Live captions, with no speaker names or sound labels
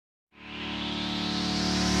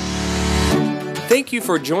Thank you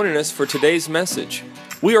for joining us for today's message.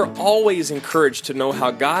 We are always encouraged to know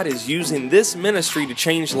how God is using this ministry to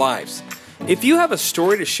change lives. If you have a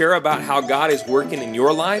story to share about how God is working in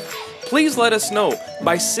your life, please let us know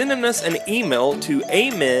by sending us an email to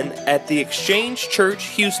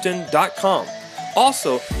amen@theexchangechurchhouston.com.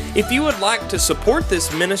 Also, if you would like to support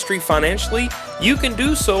this ministry financially, you can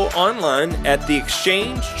do so online at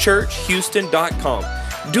theexchangechurchhouston.com.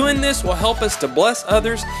 Doing this will help us to bless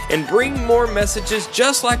others and bring more messages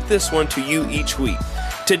just like this one to you each week.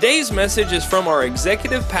 Today's message is from our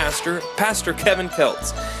executive pastor, Pastor Kevin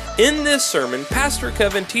Keltz. In this sermon, Pastor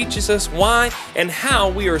Kevin teaches us why and how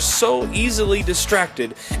we are so easily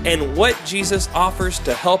distracted and what Jesus offers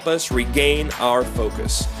to help us regain our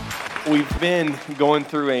focus. We've been going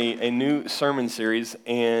through a new sermon series,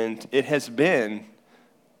 and it has been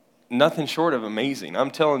nothing short of amazing.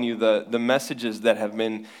 I'm telling you, the messages that have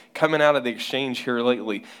been coming out of the exchange here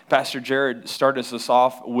lately. Pastor Jared started us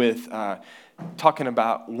off with talking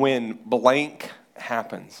about when blank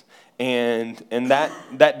happens. And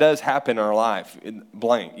that does happen in our life.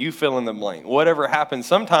 Blank. You fill in the blank. Whatever happens,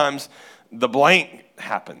 sometimes the blank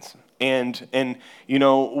happens. And you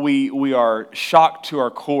know, we are shocked to our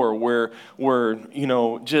core where we're, you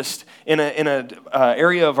know, just in a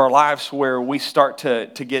area of our lives where we start to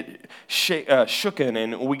get shooken,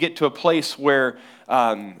 and we get to a place where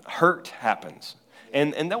hurt happens.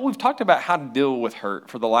 And that we've talked about how to deal with hurt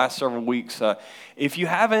for the last several weeks. If you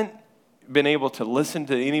haven't been able to listen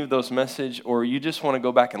to any of those messages, or you just want to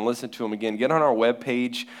go back and listen to them again, get on our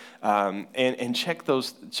webpage and check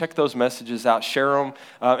those messages out, share them.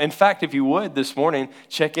 In fact, if you would this morning,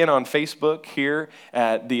 check in on Facebook here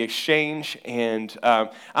at The Exchange. And I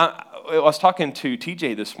was talking to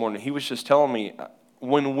TJ this morning. He was just telling me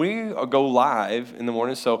when we go live in the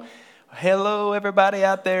morning, so hello, everybody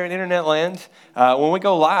out there in internet land. When we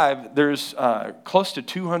go live, there's close to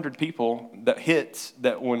 200 people that hits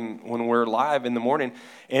that when we're live in the morning.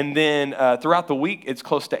 And then throughout the week, it's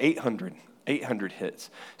close to 800 hits.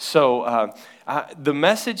 So the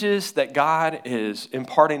messages that God is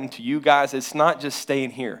imparting to you guys, it's not just staying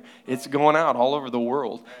here. It's going out all over the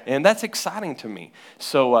world. And that's exciting to me.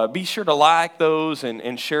 So be sure to like those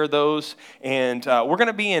and share those. And we're going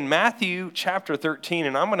to be in Matthew chapter 13,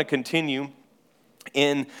 and I'm going to continue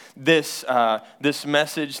in this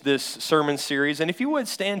message, this sermon series. And if you would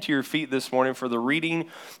stand to your feet this morning for the reading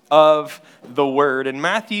of the Word. In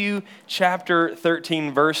Matthew chapter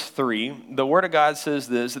 13, verse 3, the Word of God says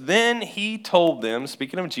this: "Then he told them,"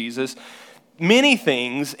 speaking of Jesus, "many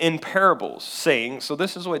things in parables, saying," so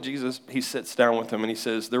this is what Jesus, he sits down with them and he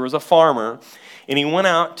says, "There was a farmer, and he went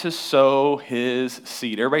out to sow his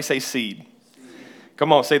seed." Everybody say seed.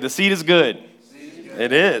 Come on, say the seed is good.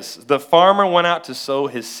 It is. "The farmer went out to sow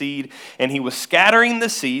his seed, and he was scattering the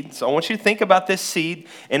seed." So I want you to think about this seed,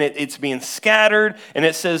 and it's being scattered, and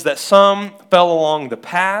it says that some fell along the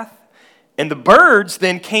path, and the birds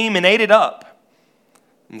then came and ate it up.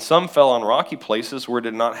 And some fell on rocky places where it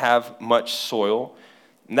did not have much soil.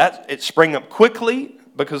 And that it sprang up quickly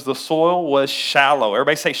because the soil was shallow.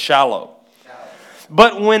 Everybody say shallow.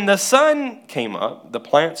 "But when the sun came up, the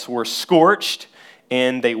plants were scorched,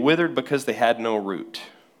 and they withered because they had no root.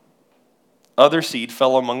 Other seed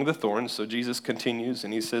fell among the thorns." So Jesus continues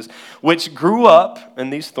and he says, "which grew up in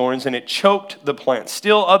these thorns, and it choked the plant.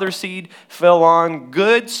 Still other seed fell on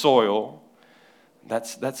good soil."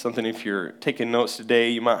 That's something, if you're taking notes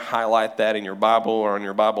today, you might highlight that in your Bible or on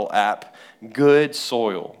your Bible app. Good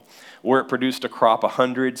soil, where it produced a crop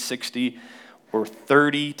 160 or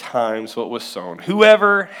 30 times what was sown.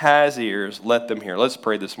 Whoever has ears, let them hear. Let's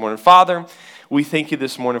pray this morning. Father, we thank you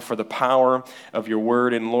this morning for the power of your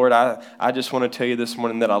word. And Lord, I just want to tell you this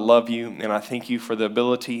morning that I love you, and I thank you for the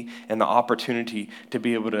ability and the opportunity to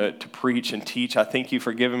be able to preach and teach. I thank you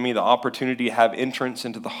for giving me the opportunity to have entrance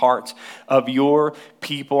into the hearts of your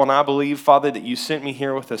people. And I believe, Father, that you sent me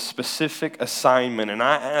here with a specific assignment. And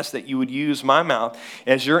I ask that you would use my mouth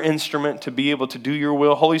as your instrument to be able to do your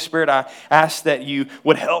will. Holy Spirit, I ask that you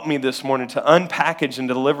would help me this morning to unpackage and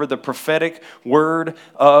deliver the prophetic word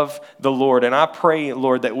of the Lord. And I pray,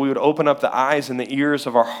 Lord, that we would open up the eyes and the ears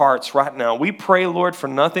of our hearts right now. We pray, Lord, for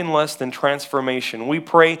nothing less than transformation. We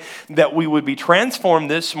pray that we would be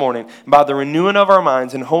transformed this morning by the renewing of our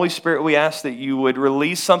minds. And Holy Spirit, we ask that you would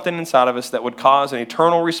release something inside of us that would cause an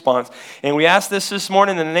eternal response. And we ask this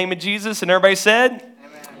morning in the name of Jesus. And everybody said,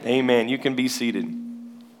 Amen. Amen. You can be seated.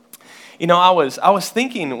 You know, I was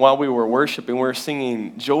thinking while we were worshiping, we were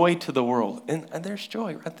singing "Joy to the World." And there's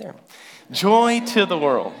joy right there. Joy to the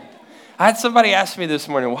world. I had somebody ask me this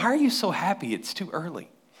morning, "Why are you so happy? It's too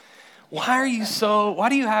early." why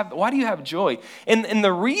do you have joy? And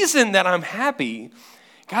the reason that I'm happy,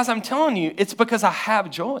 guys, I'm telling you, it's because I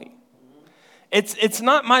have joy. It's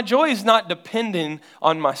not, my joy is not dependent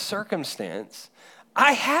on my circumstance.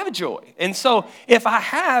 I have joy. And so if I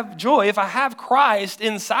have joy, if I have Christ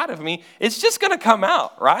inside of me, it's just going to come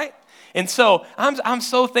out, right? And so I'm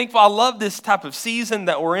so thankful. I love this type of season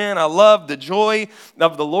that we're in. I love the joy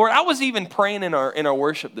of the Lord. I was even praying in our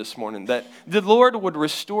worship this morning that the Lord would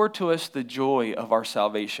restore to us the joy of our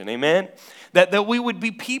salvation. Amen? That we would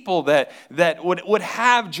be people that would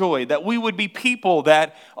have joy, that we would be people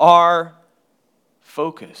that are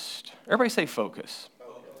focused. Everybody say focus.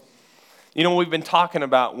 You know, we've been talking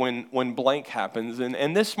about when blank happens,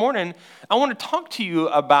 and this morning I want to talk to you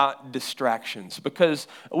about distractions, because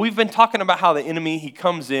we've been talking about how the enemy, he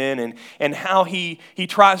comes in and how he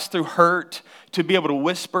tries through hurt to be able to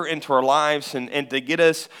whisper into our lives and to get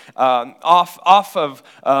us off of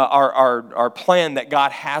our plan that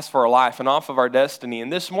God has for our life and off of our destiny. And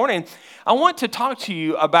this morning, I want to talk to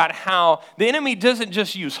you about how the enemy doesn't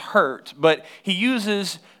just use hurt, but he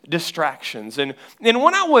uses distractions. And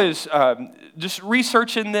when I was just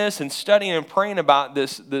researching this and studying and praying about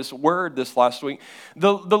this word this last week,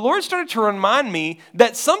 the Lord started to remind me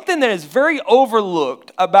that something that is very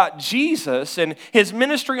overlooked about Jesus and his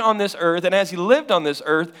ministry on this earth and as he lived on this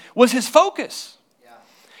earth was his focus.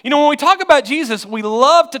 You know, when we talk about Jesus, we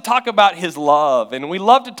love to talk about his love, and we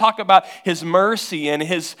love to talk about his mercy and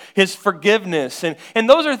his forgiveness. And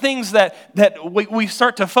those are things that we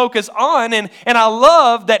start to focus on. And I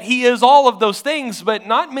love that he is all of those things, but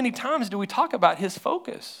not many times do we talk about his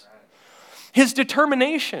focus, his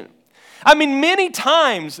determination. I mean, many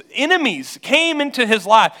times enemies came into his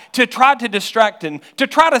life to try to distract him, to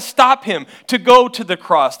try to stop him to go to the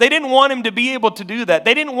cross. They didn't want him to be able to do that.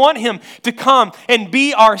 They didn't want him to come and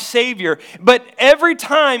be our Savior. But every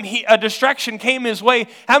time a distraction came his way,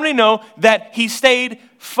 how many know that he stayed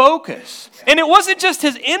focused? And it wasn't just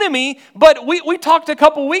his enemy, but we talked a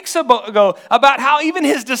couple weeks ago about how even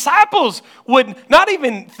his disciples would, not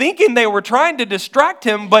even thinking they were trying to distract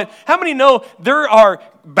him, but how many know there are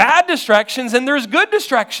bad distractions and there's good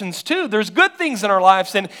distractions too. There's good things in our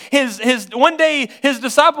lives. And his one day his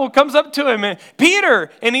disciple comes up to him, and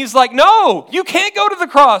Peter, and he's like, no, you can't go to the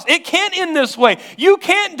cross. It can't end this way. You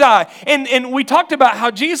can't die. And we talked about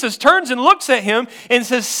how Jesus turns and looks at him and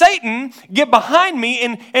says, Satan, get behind me.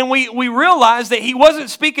 And we realized that he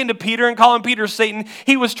wasn't speaking to Peter and calling Peter Satan.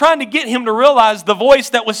 He was trying to get him to realize the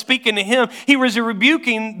voice that was speaking to him. He was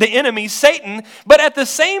rebuking the enemy, Satan. But at the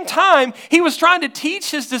same time, he was trying to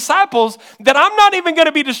teach his disciples that I'm not even going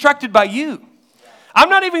to be distracted by you. I'm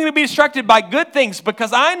not even going to be distracted by good things,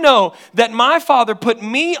 because I know that my Father put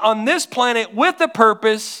me on this planet with a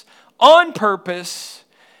purpose, on purpose,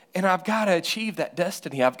 and I've got to achieve that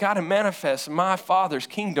destiny. I've got to manifest my Father's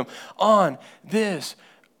kingdom on this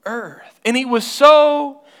earth. And he was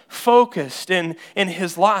so focused in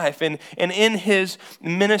his life and in his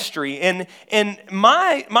ministry. And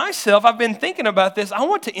myself, I've been thinking about this. I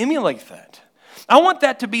want to emulate that. I want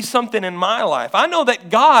that to be something in my life. I know that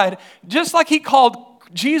God, just like he called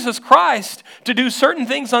Jesus Christ to do certain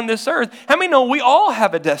things on this earth, how many know we all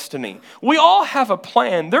have a destiny? We all have a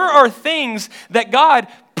plan. There are things that God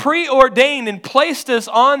preordained and placed us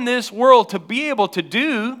on this world to be able to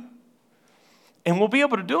do, and we'll be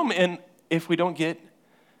able to do them and if we don't get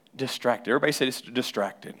distracted. Everybody say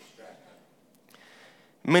distracted.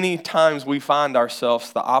 Many times we find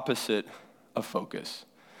ourselves the opposite of focus,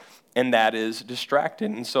 and that is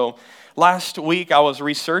distracted. And so last week I was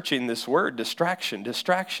researching this word, distraction.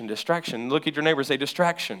 Look at your neighbor and say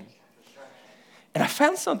distraction. And I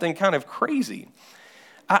found something kind of crazy.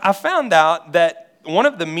 I found out that one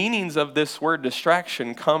of the meanings of this word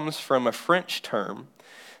distraction comes from a French term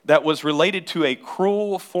that was related to a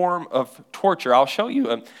cruel form of torture. I'll show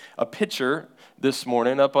you a picture this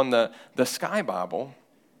morning up on the Sky Bible.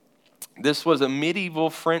 This was a medieval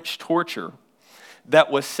French torture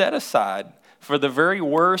that was set aside for the very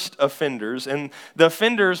worst offenders. And the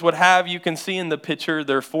offenders would have, you can see in the picture,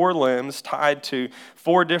 their 4 limbs tied to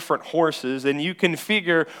 4 different horses, and you can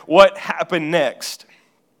figure what happened next.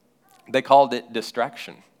 They called it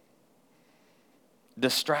distraction.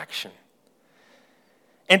 Distraction.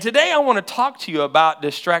 And today I want to talk to you about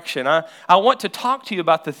distraction. I want to talk to you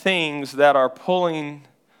about the things that are pulling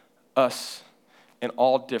us in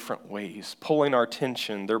all different ways, pulling our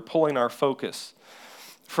attention. They're pulling our focus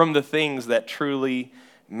from the things that truly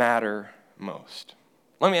matter most.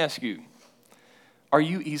 Let me ask you, are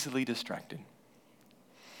you easily distracted?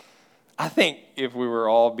 I think if we were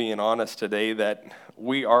all being honest today that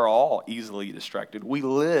we are all easily distracted. We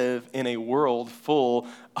live in a world full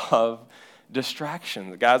of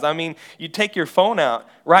distractions, guys. I mean, you take your phone out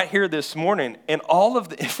right here this morning and all of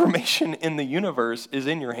the information in the universe is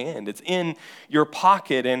in your hand. It's in your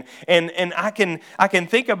pocket. And I can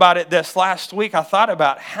think about it this last week. I thought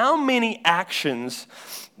about how many actions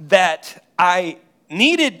that I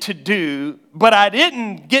needed to do, but I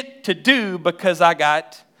didn't get to do because I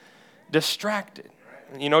got distracted.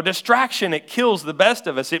 You know, distraction, it kills the best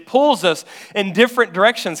of us. It pulls us in different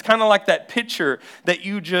directions, kind of like that picture that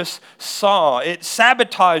you just saw. It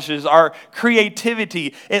sabotages our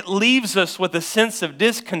creativity. It leaves us with a sense of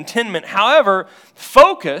discontentment. However,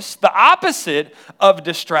 focus, the opposite of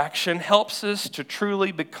distraction, helps us to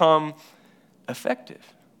truly become effective.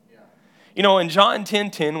 You know, in John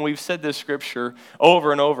 10:10, we've said this scripture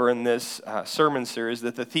over and over in this sermon series,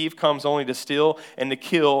 that the thief comes only to steal and to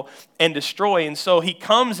kill and destroy. And so he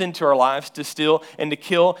comes into our lives to steal and to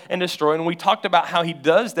kill and destroy. And we talked about how he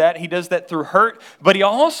does that. He does that through hurt, but he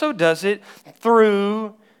also does it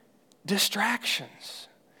through distractions.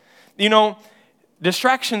 You know,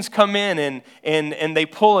 distractions come in and they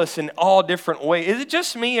pull us in all different ways. Is it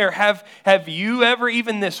just me, or have you ever,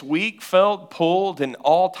 even this week, felt pulled in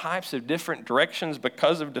all types of different directions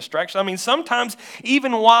because of distraction? I mean, sometimes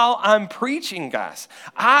even while I'm preaching, guys,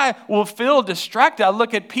 I will feel distracted. I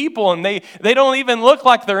look at people and they don't even look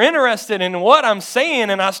like they're interested in what I'm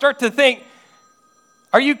saying, and I start to think,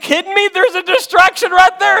 are you kidding me? There's a distraction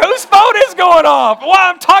right there. Whose phone is going off? Why,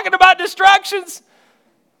 I'm talking about distractions.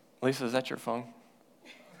 Lisa, is that your phone?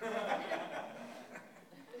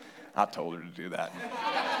 I told her to do that.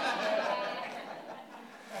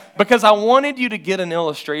 Because I wanted you to get an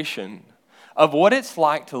illustration of what it's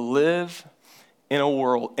like to live in a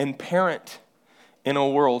world and parent in a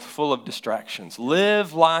world full of distractions.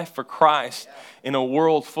 Live life for Christ in a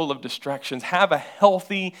world full of distractions. Have a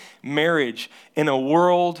healthy marriage in a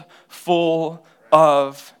world full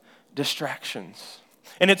of distractions.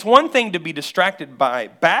 And it's one thing to be distracted by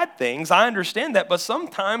bad things. I understand that. But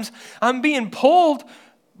sometimes I'm being pulled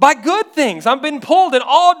by good things. I've been pulled in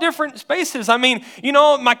all different spaces. I mean, you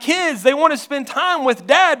know, my kids, they want to spend time with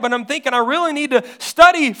dad, but I'm thinking I really need to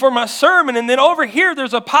study for my sermon. And then over here,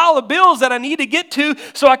 there's a pile of bills that I need to get to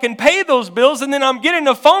so I can pay those bills. And then I'm getting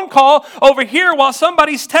a phone call over here while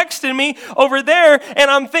somebody's texting me over there. And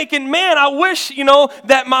I'm thinking, man, I wish, you know,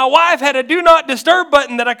 that my wife had a do not disturb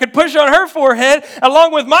button that I could push on her forehead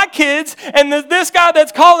along with my kids. And this guy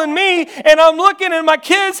that's calling me, and I'm looking at my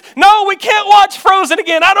kids. No, we can't watch Frozen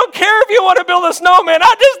again. I don't care if you want to build a snowman.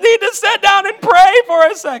 I just need to sit down and pray for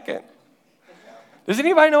a second. Does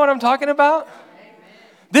anybody know what I'm talking about?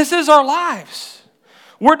 This is our lives.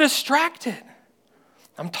 We're distracted.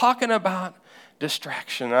 I'm talking about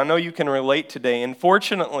distraction. I know you can relate today. And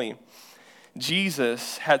fortunately,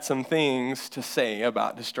 Jesus had some things to say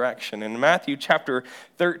about distraction. In Matthew chapter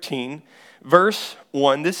 13, verse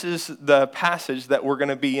 1, this is the passage that we're going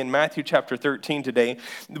to be in Matthew chapter 13 today.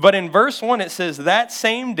 But in verse 1, it says, that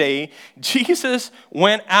same day, Jesus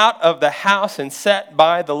went out of the house and sat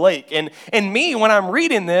by the lake. And me, when I'm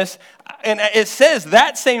reading this, and it says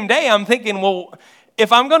that same day, I'm thinking, well,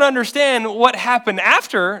 if I'm going to understand what happened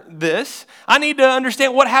after this, I need to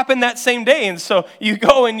understand what happened that same day. And so you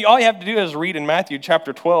go and all you have to do is read in Matthew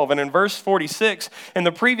chapter 12. And in verse 46, in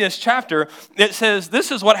the previous chapter, it says, this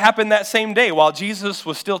is what happened that same day. While Jesus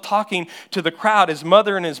was still talking to the crowd, his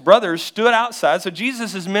mother and his brothers stood outside. So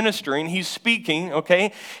Jesus is ministering. He's speaking,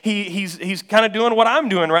 okay? He's kind of doing what I'm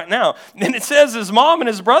doing right now. And it says his mom and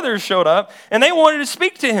his brothers showed up, and they wanted to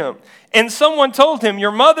speak to him. And someone told him,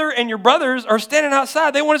 your mother and your brothers are standing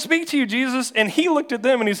outside. They want to speak to you, Jesus. And he looked at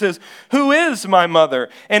them and he says, who is my mother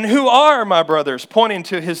and who are my brothers? Pointing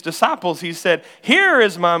to his disciples, he said, here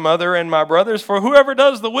is my mother and my brothers. For whoever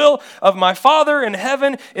does the will of my Father in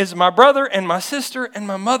heaven is my brother and my sister and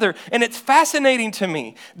my mother. And it's fascinating to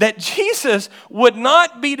me that Jesus would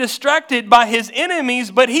not be distracted by his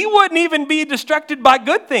enemies, but he wouldn't even be distracted by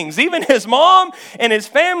good things. Even his mom and his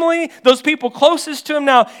family, those people closest to him.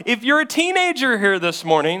 Now, if you're a teenager here this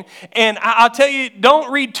morning, and I'll tell you,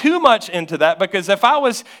 don't read too much into that, because if I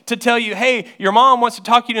was to tell you, hey, your mom wants to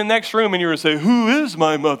talk you to the next room, and you were to say, who is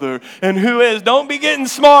my mother and who is, don't be getting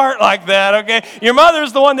smart like that, okay? Your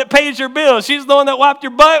mother's the one that pays your bills. She's the one that wiped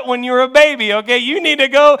your butt when you were a baby, okay? You need to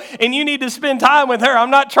go and you need to spend time with her. I'm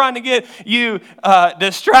not trying to get you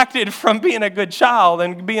distracted from being a good child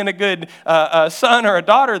and being a good son or a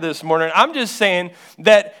daughter this morning. I'm just saying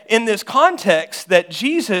that in this context that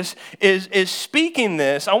Jesus is speaking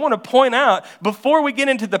this, I want to point out, before we get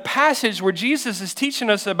into the passage where Jesus is teaching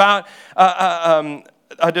us about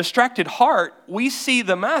a distracted heart, we see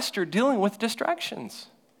the master dealing with distractions.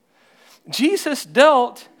 Jesus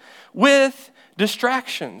dealt with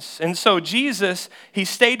distractions. And so Jesus, he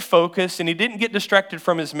stayed focused and he didn't get distracted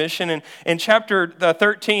from his mission. And in chapter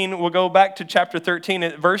 13, we'll go back to chapter 13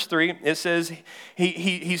 at verse 3. It says,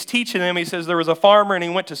 he's teaching them. He says there was a farmer and he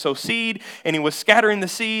went to sow seed and he was scattering the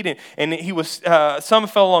seed and he was some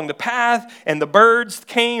fell along the path and the birds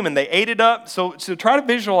came and they ate it up. So try to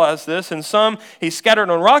visualize this. And some he scattered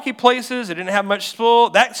on rocky places. It didn't have much soil.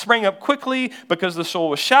 That sprang up quickly because the soil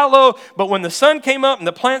was shallow. But when the sun came up and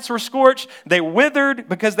the plants were scorched, they withered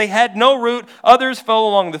because they had no root. Others fell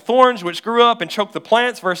along the thorns, which grew up and choked the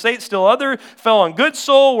plants. Verse 8, still other fell on good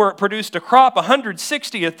soil, where it produced a crop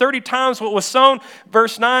 160 or 30 times what was sown.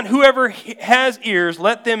 Verse 9, whoever has ears,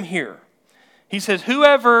 let them hear. He says,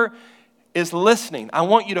 whoever is listening, I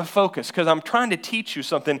want you to focus because I'm trying to teach you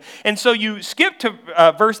something. And so you skip to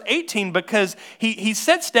verse 18 because he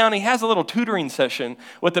sits down, he has a little tutoring session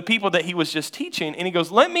with the people that he was just teaching, and he goes,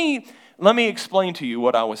 let me explain to you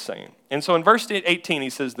what I was saying. And so in verse 18, he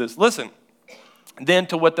says this, listen then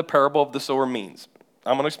to what the parable of the sower means.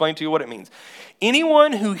 I'm going to explain to you what it means.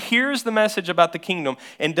 Anyone who hears the message about the kingdom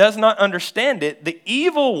and does not understand it, the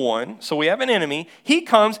evil one, so we have an enemy, he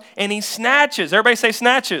comes and he snatches. Everybody say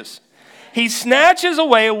snatches. He snatches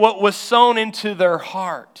away what was sown into their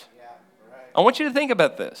heart. I want you to think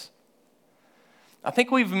about this. I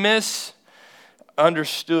think we've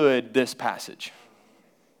misunderstood this passage.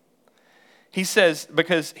 He says,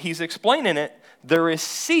 because he's explaining it, there is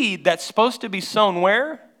seed that's supposed to be sown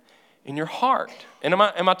where? In your heart. And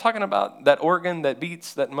am I talking about that organ that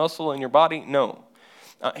beats, that muscle in your body? No.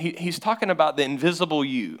 He's talking about the invisible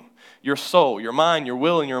you, your soul, your mind, your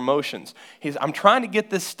will, and your emotions. I'm trying to get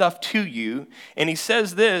this stuff to you. And he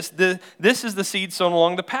says this is the seed sown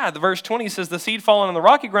along the path. Verse 20 says, the seed fallen on the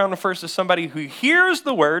rocky ground refers to somebody who hears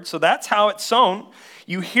the word. So that's how it's sown.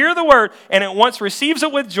 You hear the word and at once receives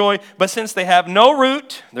it with joy. But since they have no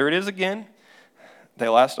root, there it is again, they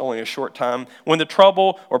last only a short time. When the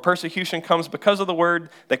trouble or persecution comes because of the word,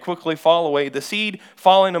 they quickly fall away. The seed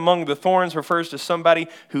falling among the thorns refers to somebody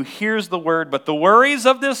who hears the word, but the worries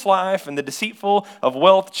of this life and the deceitful of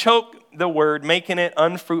wealth choke the word, making it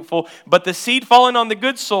unfruitful. But the seed falling on the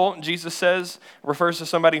good soil, Jesus says, refers to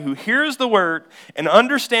somebody who hears the word and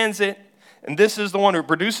understands it, and this is the one who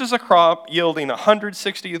produces a crop yielding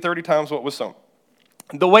 160 to 30 times what was sown.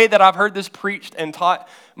 The way that I've heard this preached and taught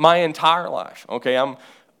my entire life, okay, I'm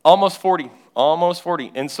almost 40.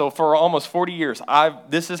 And so for almost 40 years,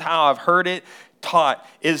 this is how I've heard it taught,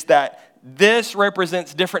 is that this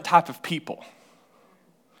represents different type of people.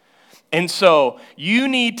 And so you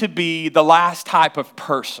need to be the last type of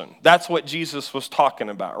person. That's what Jesus was talking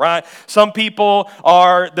about, right? Some people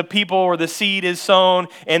are the people where the seed is sown,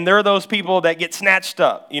 and they're those people that get snatched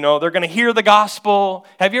up. You know, they're going to hear the gospel.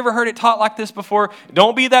 Have you ever heard it taught like this before?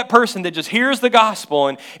 Don't be that person that just hears the gospel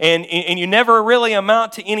and you never really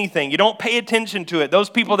amount to anything. You don't pay attention to it. Those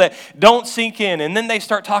people that don't sink in, and then they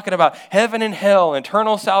start talking about heaven and hell,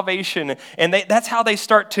 eternal salvation, and that's how they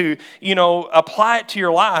start to, apply it to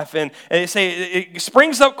your life. And they say it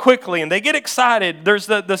springs up quickly, and they get excited. There's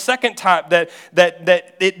the second type that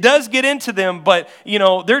it does get into them, but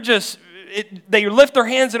they're just. They lift their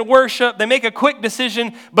hands in worship. They make a quick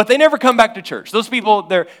decision, but they never come back to church. Those people,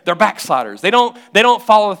 they're backsliders. They don't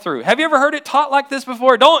follow through. Have you ever heard it taught like this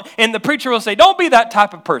before? And the preacher will say, don't be that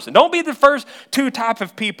type of person. Don't be the first two type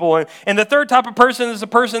of people. And the third type of person is a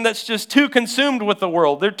person that's just too consumed with the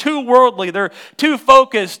world. They're too worldly. They're too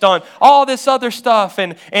focused on all this other stuff,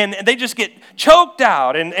 and they just get choked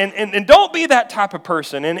out. And don't be that type of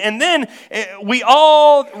person. And then we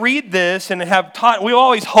all read this and have taught. We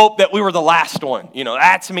always hope that we were the last one.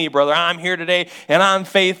 That's me, brother. I'm here today and I'm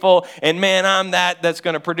faithful, and man, I'm that's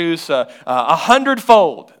going to produce a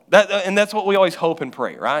 100-fold. And that's what we always hope and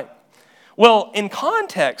pray, right? Well, in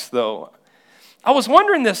context though, I was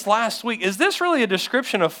wondering this last week, is this really a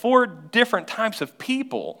description of 4 different types of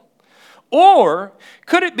people? Or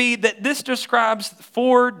could it be that this describes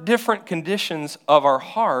 4 different conditions of our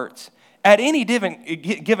hearts at any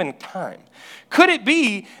given time? Could it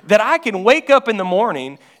be that I can wake up in the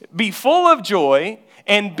morning, be full of joy,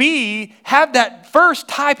 and have that first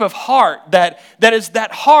type of heart that is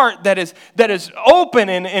that heart that is open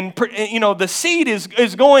and the seed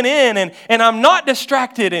is going in and I'm not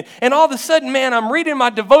distracted and all of a sudden, man, I'm reading my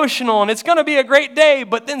devotional and it's going to be a great day,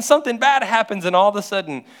 but then something bad happens and all of a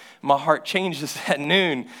sudden my heart changes at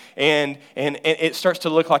noon and it starts to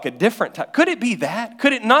look like a different type. Could it be that?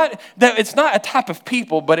 Could it not? That it's not a type of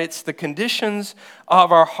people, but it's the conditions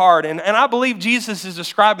of our heart. And I believe Jesus is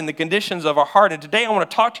describing the conditions of our heart. And today I want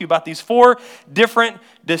to talk to you about these 4 different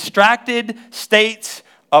distracted states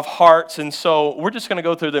of hearts. And so we're just going to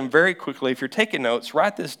go through them very quickly. If you're taking notes,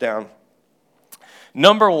 write this down.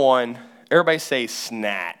 Number 1, everybody say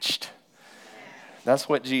snatched. That's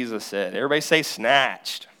what Jesus said. Everybody say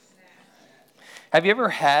snatched. Have you ever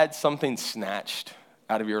had something snatched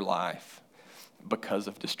out of your life because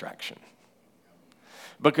of distraction?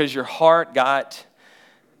 Because your heart got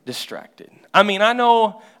distracted. I mean, I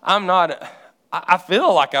know I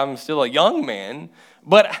feel like I'm still a young man,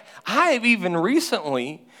 but I've even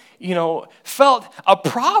recently, felt a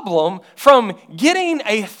problem from getting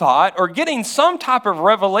a thought or getting some type of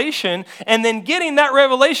revelation and then getting that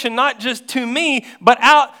revelation not just to me, but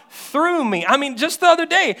out through me. I mean, just the other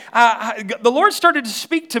day, the Lord started to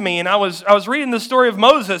speak to me, and I was reading the story of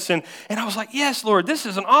Moses, and I was like, yes, Lord, this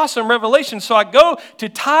is an awesome revelation. So I go to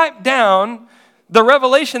type down the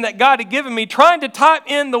revelation that God had given me, trying to type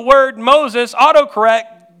in the word Moses, autocorrect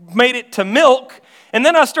made it to milk. And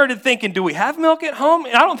then I started thinking, do we have milk at home?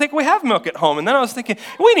 And I don't think we have milk at home. And then I was thinking,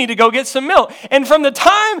 we need to go get some milk. And from the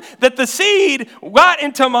time that the seed got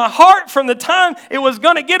into my heart, from the time it was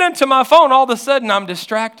going to get into my phone, all of a sudden I'm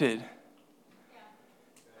distracted.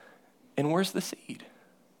 And where's the seed?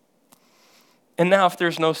 And now if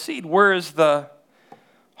there's no seed, where is the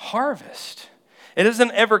harvest? It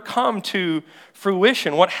doesn't ever come to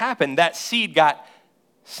fruition. What happened? That seed got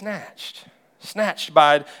snatched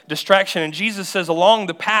by distraction. And Jesus says along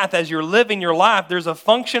the path as you're living your life, there's a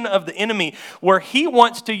function of the enemy where he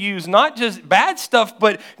wants to use not just bad stuff,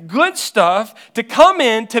 but good stuff to come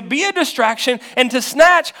in, to be a distraction, and to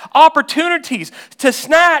snatch opportunities, to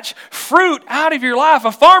snatch fruit out of your life.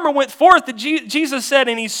 A farmer went forth, Jesus said,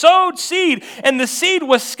 and he sowed seed, and the seed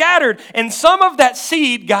was scattered, and some of that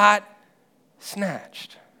seed got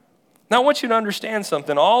snatched. Now, I want you to understand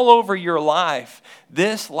something. All over your life,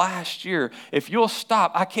 this last year, if you'll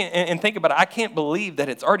stop, and think about it, I can't believe that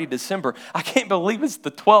it's already December. I can't believe it's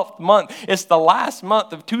the 12th month. It's the last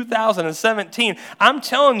month of 2017. I'm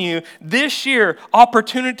telling you, this year,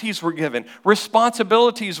 opportunities were given.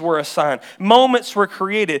 Responsibilities were assigned. Moments were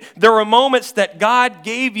created. There were moments that God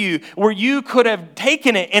gave you where you could have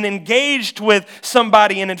taken it and engaged with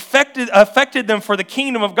somebody and affected them for the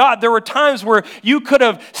kingdom of God. There were times where you could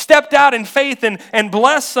have stepped out in faith and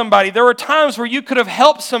blessed somebody. There were times where you could have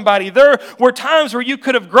helped somebody. There were times where you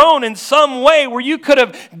could have grown in some way, where you could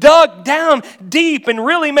have dug down deep and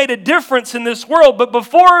really made a difference in this world. But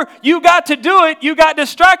before you got to do it, you got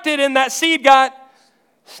distracted and that seed got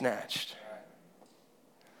snatched.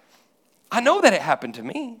 I know that it happened to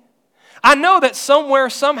me. I know that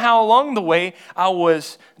somewhere, somehow along the way, I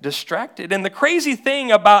was distracted. And the crazy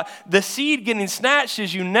thing about the seed getting snatched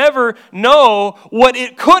is you never know what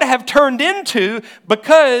it could have turned into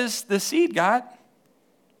because the seed got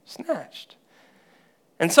snatched.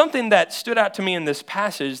 And something that stood out to me in this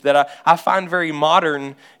passage that I find very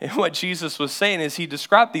modern in what Jesus was saying is he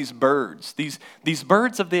described these birds, these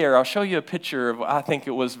birds of the air. I'll show you a picture of, I think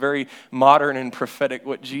it was very modern and prophetic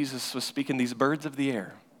what Jesus was speaking, these birds of the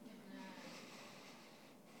air.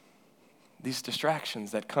 These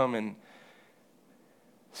distractions that come and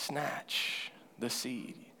snatch the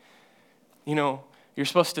seed. You're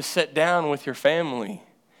supposed to sit down with your family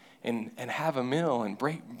and have a meal and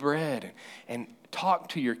break bread and talk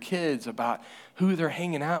to your kids about who they're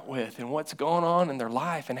hanging out with and what's going on in their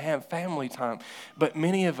life and have family time. But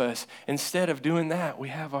many of us, instead of doing that, we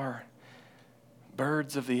have our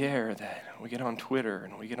birds of the air that we get on Twitter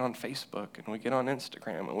and we get on Facebook and we get on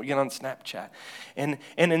Instagram and we get on Snapchat. And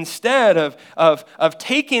instead of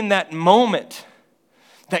taking that moment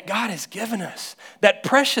that God has given us, that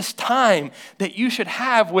precious time that you should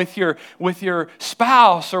have with your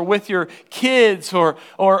spouse or with your kids or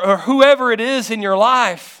whoever it is in your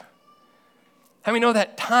life, how many know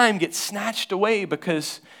that time gets snatched away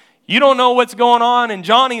because you don't know what's going on in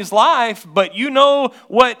Johnny's life, but you know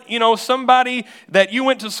what, somebody that you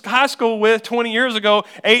went to high school with 20 years ago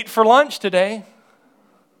ate for lunch today.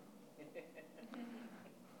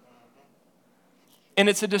 And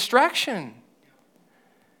it's a distraction.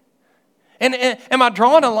 And am I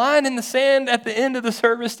drawing a line in the sand at the end of the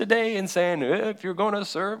service today and saying, if you're going to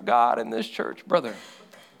serve God in this church, brother,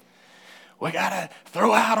 we got to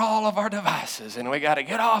throw out all of our devices and we got to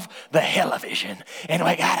get off the television and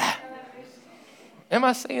we got to... Am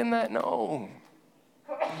I saying that? No.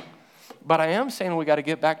 But I am saying we got to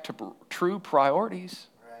get back to true priorities.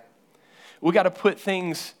 We got to put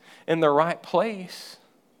things in the right place.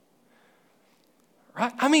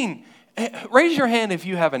 Right? I mean, raise your hand if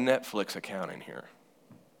you have a Netflix account in here.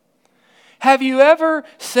 Have you ever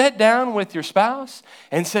sat down with your spouse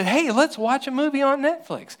and said, hey, let's watch a movie on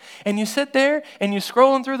Netflix? And you sit there and you're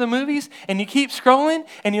scrolling through the movies and you keep scrolling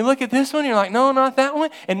and you look at this one, you're like, no, not that one.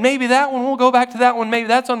 And maybe that one, we'll go back to that one. Maybe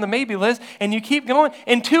that's on the maybe list. And you keep going.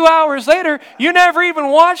 And 2 hours later, you never even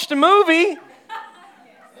watched a movie.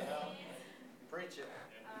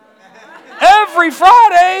 Every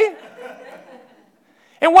Friday.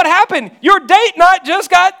 And what happened? Your date night just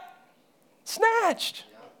got snatched.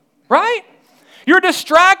 Right? You're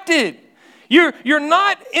distracted. You're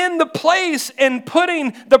not in the place and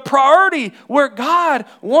putting the priority where God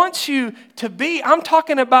wants you to be. I'm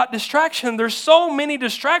talking about distraction. There's so many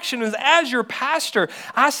distractions. As your pastor,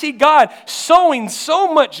 I see God sowing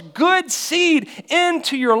so much good seed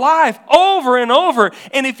into your life over and over.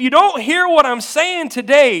 And if you don't hear what I'm saying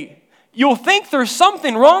today, you'll think there's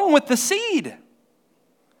something wrong with the seed.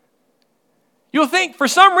 You'll think, for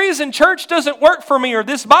some reason, church doesn't work for me, or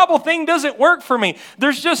this Bible thing doesn't work for me.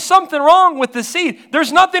 There's just something wrong with the seed.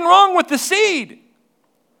 There's nothing wrong with the seed.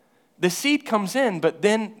 The seed comes in, but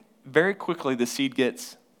then very quickly the seed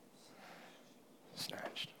gets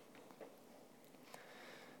snatched.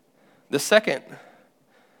 The second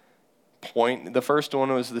point, the first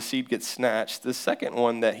one was the seed gets snatched. The second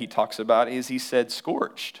one that he talks about is he said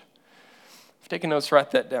scorched. Take notes,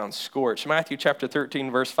 write that down, scorched. Matthew chapter 13,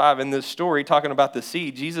 verse 5, in this story, talking about the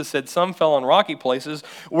seed, Jesus said some fell on rocky places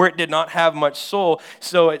where it did not have much soil,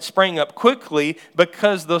 so it sprang up quickly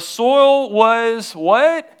because the soil was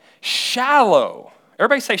what? Shallow.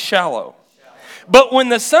 Everybody say shallow. But when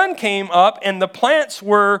the sun came up and the plants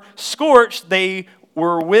were scorched, they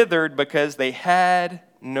were withered because they had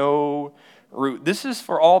no root. This is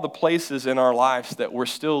for all the places in our lives that we're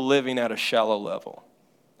still living at a shallow level.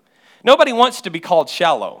 Nobody wants to be called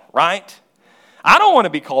shallow, right? I don't want to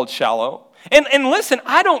be called shallow. And listen,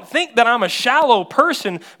 I don't think that I'm a shallow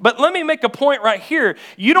person, but let me make a point right here.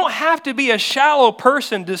 You don't have to be a shallow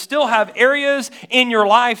person to still have areas in your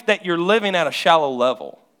life that you're living at a shallow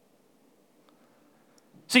level.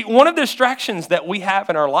 See, one of the distractions that we have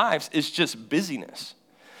in our lives is just busyness.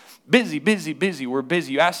 Busy, busy, busy. We're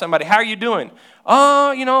busy. You ask somebody, how are you doing?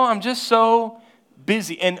 Oh, I'm just so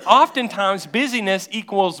busy. And oftentimes busyness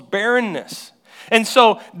equals barrenness. And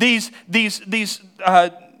so these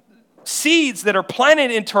seeds that are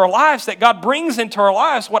planted into our lives, that God brings into our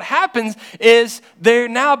lives, what happens is they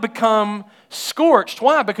now become scorched.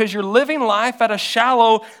 Why? Because you're living life at a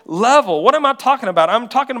shallow level. What am I talking about? I'm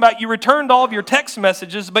talking about you returned all of your text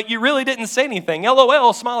messages, but you really didn't say anything.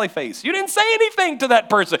 LOL, smiley face. You didn't say anything to that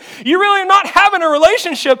person. You really are not having a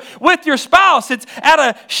relationship with your spouse. It's at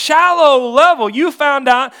a shallow level. You found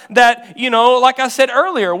out that, like I said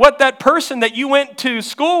earlier, what that person that you went to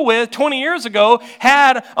school with 20 years ago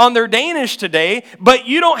had on their Danish today, but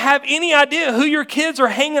you don't have any idea who your kids are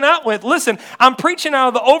hanging out with. Listen, I'm preaching out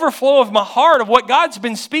of the overflow of my heart of what God's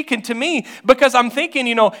been speaking to me, because I'm thinking,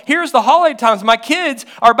 here's the holiday times. My kids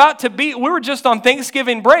are about to we were just on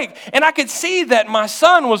Thanksgiving break, and I could see that my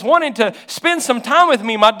son was wanting to spend some time with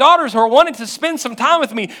me. My daughters were wanting to spend some time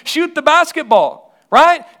with me, shoot the basketball.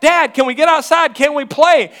 Right? Dad, can we get outside? Can we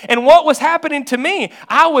play? And what was happening to me?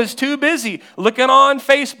 I was too busy looking on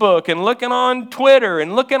Facebook and looking on Twitter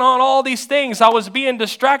and looking on all these things. I was being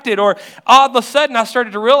distracted, or all of a sudden I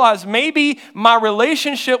started to realize maybe my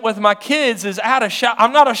relationship with my kids is at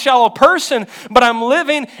I'm not a shallow person, but I'm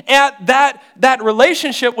living at that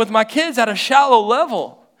relationship with my kids at a shallow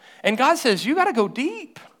level. And God says, you got to go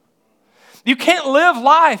deep. You can't live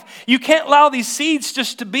life. You can't allow these seeds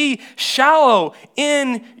just to be shallow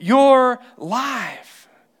in your life.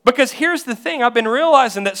 Because here's the thing, I've been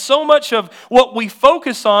realizing that so much of what we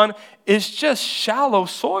focus on is just shallow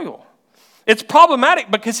soil. It's problematic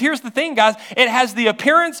because here's the thing, guys, it has the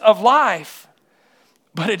appearance of life,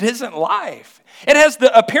 but it isn't life. It has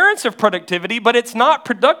the appearance of productivity, but it's not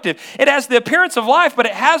productive. It has the appearance of life, but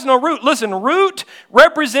it has no root. Listen, root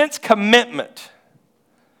represents commitment.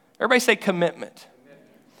 Everybody say commitment.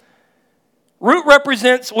 Root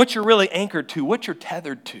represents what you're really anchored to, what you're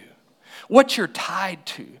tethered to, what you're tied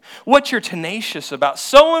to, what you're tenacious about.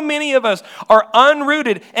 So many of us are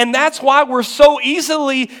unrooted, and that's why we're so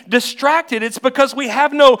easily distracted. It's because we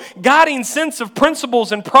have no guiding sense of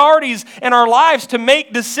principles and priorities in our lives to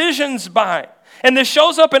make decisions by. And this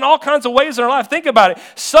shows up in all kinds of ways in our life. Think about it.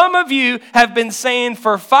 Some of you have been saying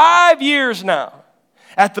for 5 years now,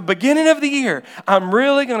 at the beginning of the year, I'm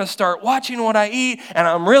really going to start watching what I eat, and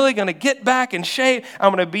I'm really going to get back in shape.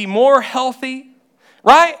 I'm going to be more healthy,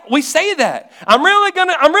 right? We say that. I'm really going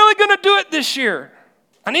to do it this year.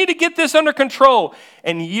 I need to get this under control.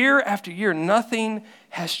 And year after year, nothing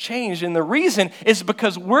has changed. And the reason is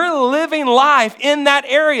because we're living life in that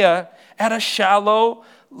area at a shallow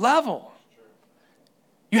level.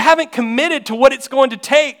 You haven't committed to what it's going to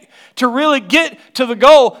take to really get to the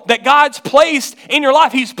goal that God's placed in your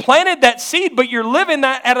life. He's planted that seed, but you're living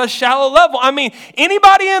that at a shallow level. I mean,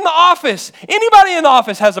 anybody in the office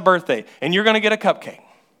has a birthday, and you're going to get a cupcake.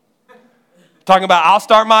 Talking about, I'll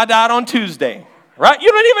start my diet on Tuesday. Right?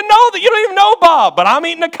 You don't even know Bob, but I'm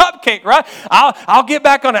eating a cupcake, right? I'll get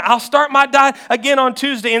back on it. I'll start my diet again on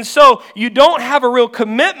Tuesday. And so you don't have a real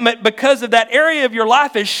commitment because of that area of your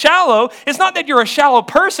life is shallow. It's not that you're a shallow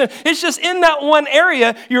person. It's just in that one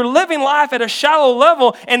area, you're living life at a shallow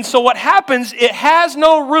level. And so what happens, it has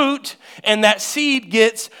no root, and that seed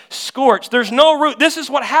gets scorched. There's no root. This is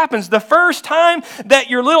what happens. The first time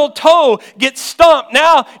that your little toe gets stumped,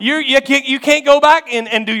 now you can't go back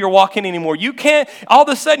and do your walking anymore. You can't. All of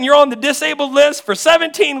a sudden, you're on the disabled list for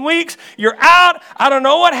 17 weeks. You're out. I don't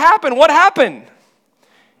know what happened. What happened?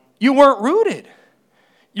 You weren't rooted.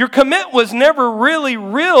 Your commit was never really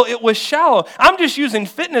real. It was shallow. I'm just using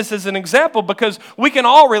fitness as an example because we can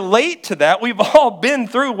all relate to that. We've all been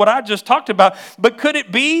through what I just talked about. But could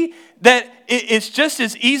it be that it's just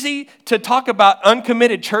as easy to talk about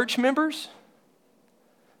uncommitted church members?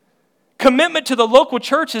 Commitment to the local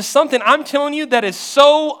church is something, I'm telling you, that is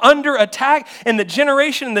so under attack in the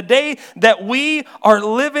generation and the day that we are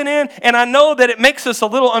living in. And I know that it makes us a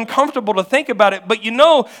little uncomfortable to think about it, but you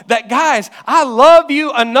know that, guys, I love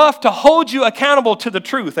you enough to hold you accountable to the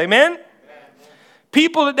truth. Amen?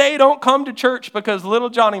 People today don't come to church because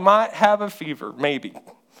little Johnny might have a fever, maybe.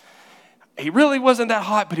 He really wasn't that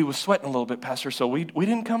hot, but he was sweating a little bit, Pastor, so we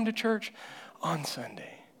didn't come to church on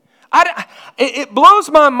Sunday. It blows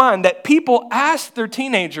my mind that people ask their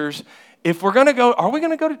teenagers, if we're going to go,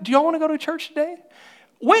 do y'all want to go to church today?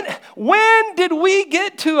 When did we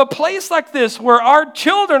get to a place like this where our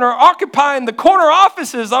children are occupying the corner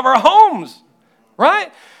offices of our homes,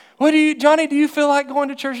 right? Johnny, do you feel like going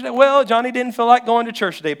to church today? Well, Johnny didn't feel like going to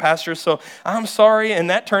church today, Pastor, so I'm sorry. And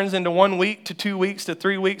that turns into 1 week to 2 weeks to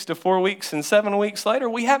 3 weeks to 4 weeks and 7 weeks later.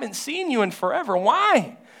 We haven't seen you in forever.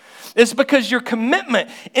 Why? It's because your commitment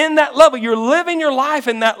in that level, you're living your life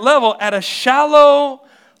in that level at a shallow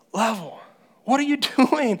level. What are you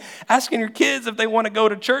doing? Asking your kids if they want to go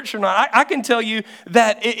to church or not. I can tell you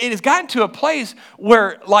that it has gotten to a place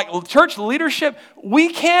where, like church leadership, we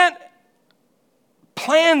can't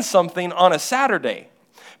plan something on a Saturday.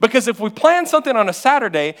 Because if we plan something on a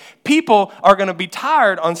Saturday, people are going to be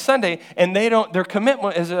tired on Sunday, and their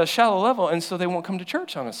commitment is at a shallow level, and so they won't come to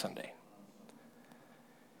church on a Sunday.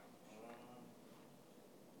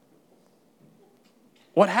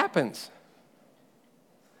 What happens?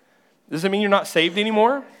 Does it mean you're not saved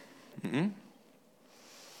anymore? Mm-mm.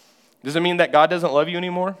 Does it mean that God doesn't love you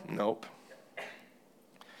anymore? Nope. It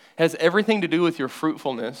has everything to do with your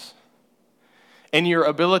fruitfulness and your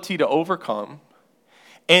ability to overcome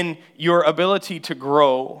and your ability to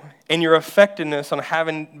grow and your effectiveness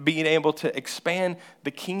on being able to expand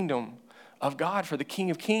the kingdom of God for the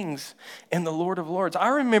King of Kings and the Lord of Lords. I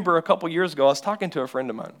remember a couple years ago, I was talking to a friend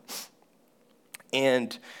of mine.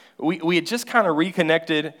 And we had just kind of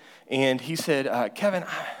reconnected, and he said, Kevin,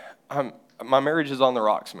 my marriage is on the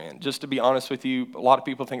rocks, man. Just to be honest with you, a lot of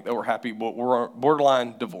people think that we're happy, but we're on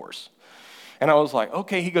borderline divorce. And I was like,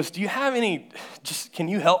 okay. He goes, do you have can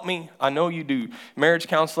you help me? I know you do marriage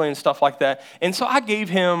counseling and stuff like that. And so I gave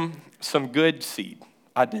him some good seed.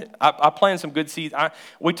 I did. I planted some good seeds.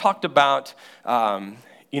 We talked about,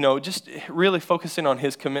 just really focusing on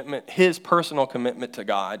his commitment, his personal commitment to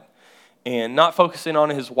God, and not focusing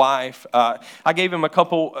on his wife. I gave him a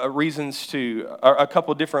couple a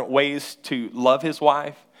couple different ways to love his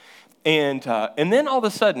wife. And then all of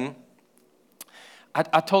a sudden,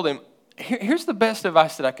 I told him, here's the best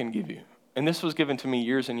advice that I can give you. And this was given to me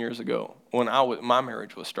years and years ago when my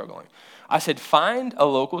marriage was struggling. I said, find a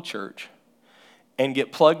local church and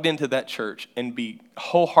get plugged into that church and be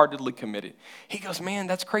wholeheartedly committed. He goes, man,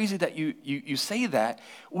 that's crazy that you say that.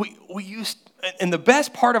 We used, in the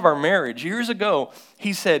best part of our marriage, years ago,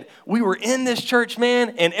 he said, we were in this church,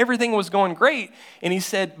 man, and everything was going great. And he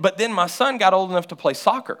said, but then my son got old enough to play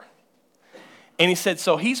soccer. And he said,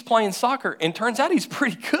 so he's playing soccer, and turns out he's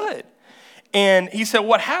pretty good. And he said,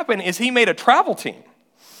 what happened is he made a travel team.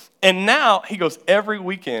 And now, he goes, every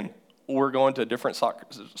weekend, we're going to a different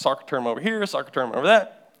soccer term over here, soccer term over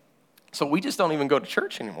that. So we just don't even go to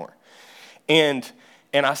church anymore. And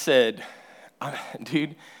I said,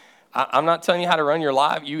 dude, I'm not telling you how to run your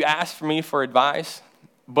life. You asked for me for advice,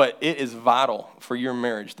 but it is vital for your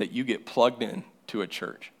marriage that you get plugged in to a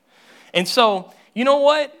church. And so, you know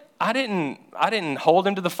what? I didn't hold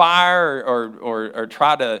him to the fire or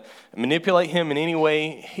try to manipulate him in any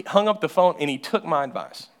way. He hung up the phone and he took my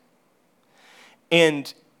advice.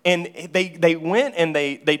 And they went and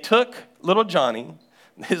they took little Johnny,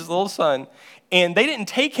 his little son, and they didn't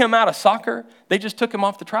take him out of soccer. They just took him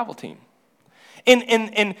off the travel team.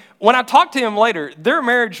 And when I talked to him later, their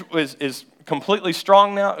marriage is completely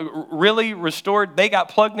strong now, really restored. They got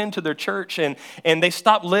plugged into their church, and they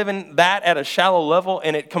stopped living that at a shallow level,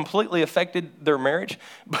 and it completely affected their marriage.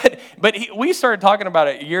 But we started talking about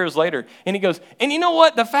it years later, and he goes, and you know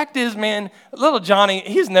what? The fact is, man, little Johnny,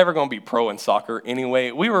 he's never going to be pro in soccer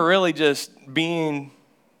anyway. We were really just being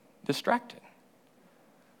distracted.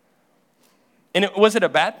 And was it a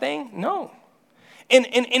bad thing? No. And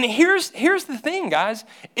here's the thing, guys,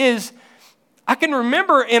 is I can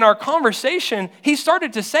remember in our conversation, he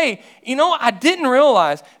started to say, you know, I didn't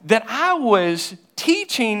realize that I was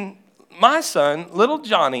teaching my son, little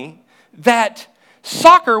Johnny, that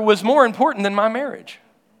soccer was more important than my marriage.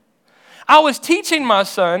 I was teaching my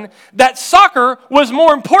son that soccer was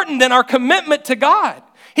more important than our commitment to God.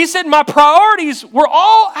 He said, my priorities were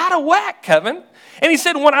all out of whack, Kevin. And he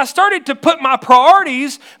said, when I started to put my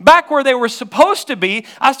priorities back where they were supposed to be,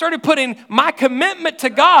 I started putting my commitment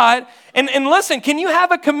to God. And listen, can you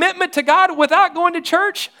have a commitment to God without going to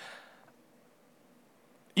church?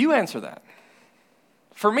 You answer that.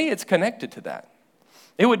 For me, it's connected to that.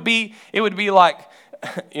 It would be like,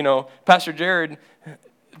 you know, Pastor Jared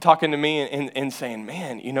talking to me and saying,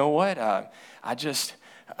 man, you know what? I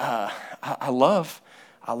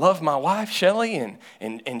love my wife, Shelly,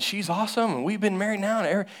 and she's awesome, and we've been married now,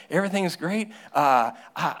 and everything's great. I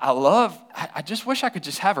just wish I could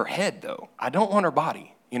just have her head, though. I don't want her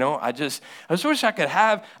body. You know, I just wish I could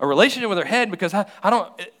have a relationship with her head, because I don't.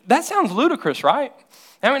 That sounds ludicrous, right?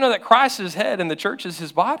 How many know that Christ is head and the church is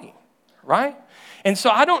his body, right? And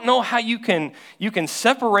so I don't know how you can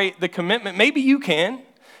separate the commitment. Maybe you can.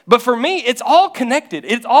 But for me, it's all connected.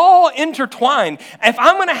 It's all intertwined. If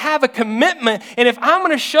I'm going to have a commitment, and if I'm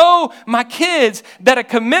going to show my kids that a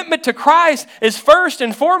commitment to Christ is first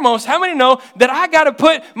and foremost, how many know that I got to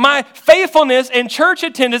put my faithfulness in church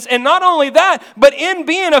attendance, and not only that, but in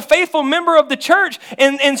being a faithful member of the church,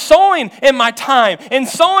 and sowing in my time, and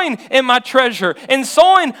sowing in my treasure, and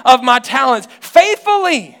sowing of my talents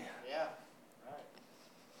faithfully. Yeah. Right.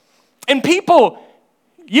 And people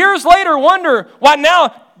years later wonder why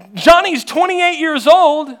now Johnny's 28 years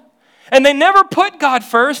old, and they never put God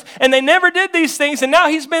first, and they never did these things, and now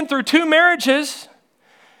he's been through 2 marriages.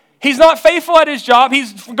 He's not faithful at his job.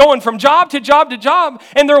 He's going from job to job to job,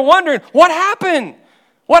 and they're wondering, what happened?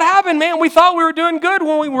 What happened, man? We thought we were doing good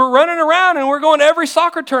when we were running around and we're going to every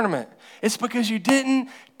soccer tournament. It's because you didn't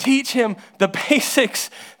teach him the basics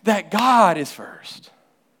that God is first.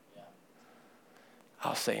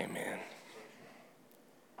 I'll say amen.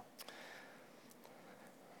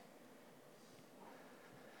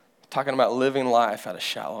 Talking about living life at a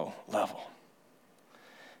shallow level.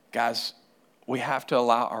 Guys, we have to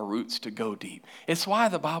allow our roots to go deep. It's why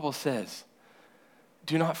the Bible says,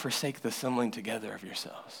 do not forsake the assembling together of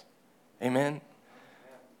yourselves. Amen?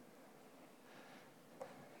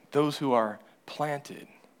 Those who are planted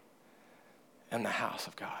in the house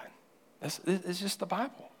of God. It's just the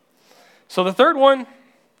Bible. So the third one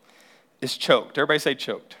is choked. Everybody say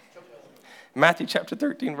choked. Matthew chapter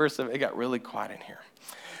 13, verse 7. It got really quiet in here.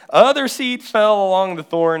 Other seed fell along the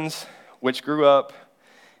thorns, which grew up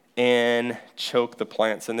and choked the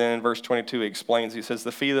plants. And then in verse 22, he explains, he says,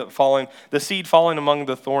 the seed falling among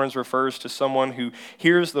the thorns refers to someone who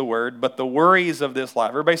hears the word, but the worries of this life.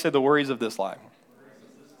 Everybody say the worries of this life.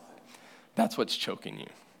 That's what's choking you.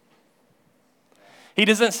 He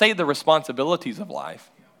doesn't say the responsibilities of life.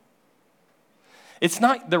 It's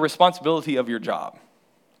not the responsibility of your job.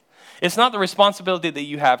 It's not the responsibility that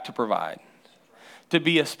you have to provide, to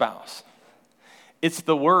be a spouse. It's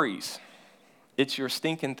the worries. It's your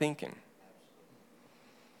stinking thinking.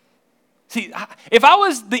 See, if I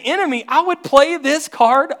was the enemy, I would play this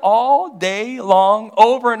card all day long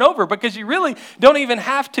over and over, because you really don't even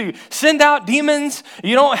have to send out demons.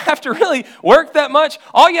 You don't have to really work that much.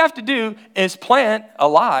 All you have to do is plant a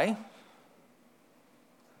lie.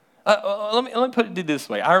 Let me put it this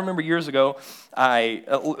way. I remember years ago,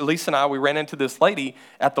 Lisa and I, we ran into this lady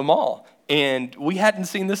at the mall. And we hadn't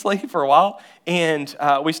seen this lady for a while. And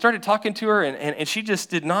we started talking to her, and she just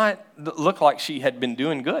did not look like she had been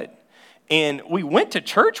doing good. And we went to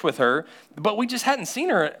church with her, but we just hadn't seen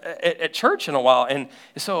her at church in a while. And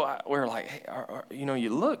so we were like, hey,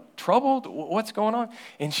 you look troubled. What's going on?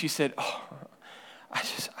 And she said, I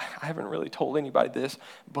haven't really told anybody this,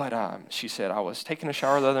 but she said, I was taking a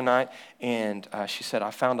shower the other night, and she said,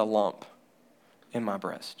 I found a lump in my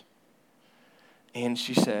breast. And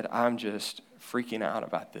she said, I'm just freaking out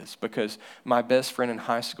about this, because my best friend in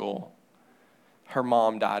high school, her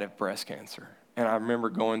mom died of breast cancer. And I remember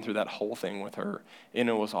going through that whole thing with her, and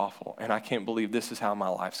it was awful. And I can't believe this is how my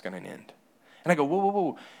life's going to end. And I go,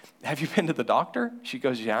 whoa. Have you been to the doctor? She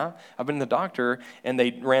goes, yeah, I've been to the doctor, and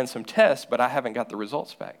they ran some tests, but I haven't got the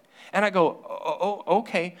results back. And I go,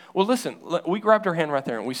 okay. Well, listen, we grabbed her hand right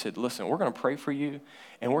there, and we said, listen, we're going to pray for you,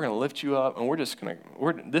 and we're going to lift you up,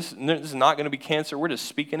 and this is not going to be cancer. We're just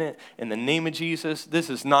speaking it in the name of Jesus. This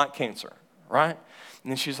is not cancer, right?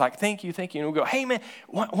 And then she's like, thank you. And we go, hey, man,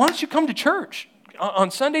 why don't you come to church?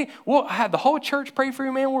 On Sunday, we'll have the whole church pray for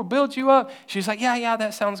you, man. We'll build you up. She's like, yeah,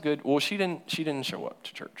 that sounds good. Well, she didn't show up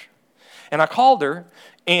to church. And I called her,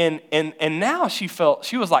 and now she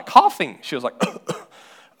was like coughing. She was like,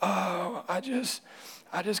 oh, I just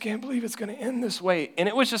can't believe it's going to end this way. And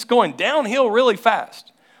it was just going downhill really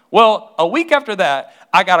fast. Well, a week after that,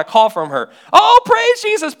 I got a call from her. Oh, praise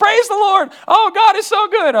Jesus, praise the Lord. Oh, God is so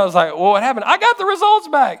good. I was like, well, what happened? I got the results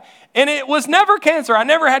back. And it was never cancer. I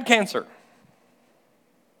never had cancer.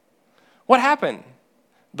 What happened?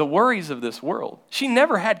 The worries of this world. She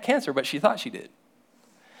never had cancer, but she thought she did.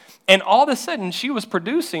 And all of a sudden, she was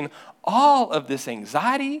producing all of this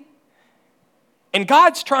anxiety. And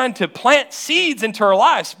God's trying to plant seeds into her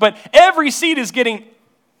life, but every seed is getting...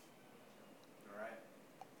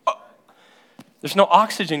 There's no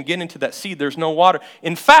oxygen getting into that seed. There's no water.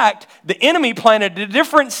 In fact, the enemy planted a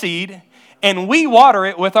different seed, and we water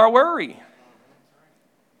it with our worry.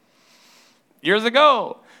 Years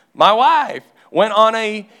ago, my wife went on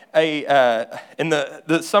in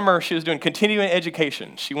the summer, she was doing continuing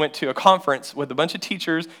education. She went to a conference with a bunch of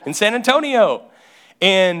teachers in San Antonio.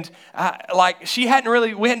 And we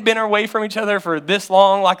hadn't been away from each other for this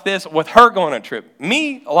long like this with her going on a trip.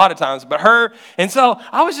 Me, a lot of times, but her. And so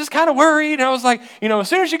I was just kind of worried. And I was like, as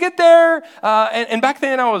soon as you get there, and back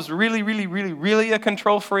then I was really, really, really, really a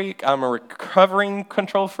control freak. I'm a recovering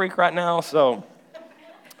control freak right now, so...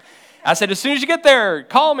 I said, as soon as you get there,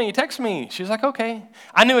 call me, text me. She was like, okay.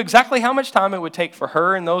 I knew exactly how much time it would take for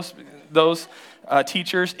her and those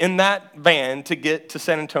teachers in that van to get to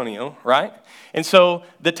San Antonio, right? And so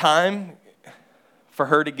the time for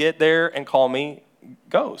her to get there and call me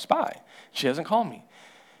goes by. She doesn't call me.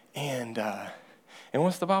 And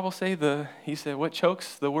what's the Bible say? He said, what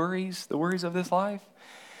chokes the worries of this life?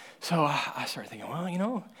 So I started thinking,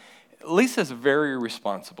 well, Lisa's very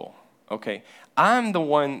responsible. Okay, I'm the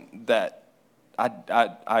one that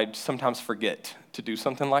I sometimes forget to do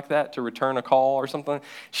something like that, to return a call or something.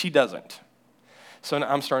 She doesn't. So now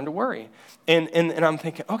I'm starting to worry. And I'm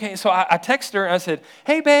thinking, okay, so I text her and I said,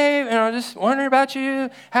 hey, babe, I'm just wondering about you.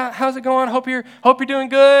 How's it going? Hope you're doing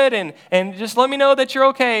good, and just let me know that you're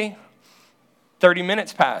okay. 30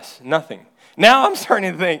 minutes pass, nothing. Now I'm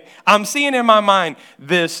starting to think, I'm seeing in my mind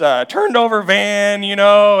this turned over van,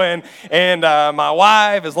 and my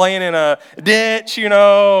wife is laying in a ditch,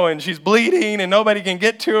 and she's bleeding and nobody can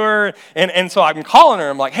get to her. And so I'm calling her.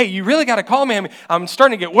 I'm like, hey, you really got to call me. I'm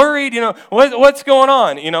starting to get worried, what's going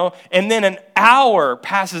on, And then an hour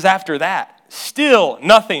passes after that. Still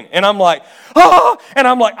nothing. And I'm like, oh, and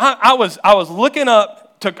I'm like, I was looking up.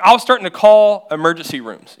 I was starting to call emergency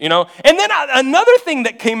rooms, And then another thing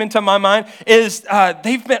that came into my mind is I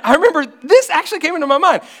remember this actually came into my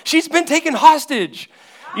mind. She's been taken hostage.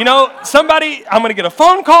 I'm going to get a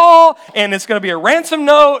phone call, and it's going to be a ransom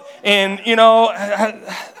note, and,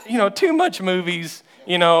 too much movies,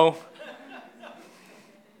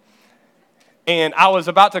 And I was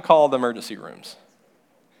about to call the emergency rooms.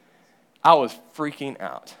 I was freaking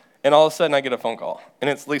out. And all of a sudden, I get a phone call, and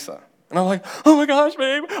it's Lisa. And I'm like, oh my gosh,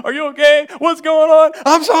 babe, are you okay? What's going on?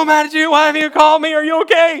 I'm so mad at you. Why haven't you called me? Are you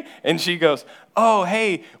okay? And she goes, oh,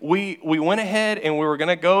 hey, we went ahead and we were going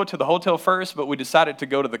to go to the hotel first, but we decided to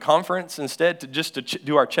go to the conference instead to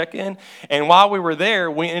do our check-in. And while we were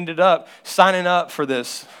there, we ended up signing up for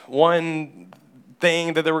this one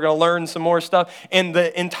thing that they were going to learn some more stuff. And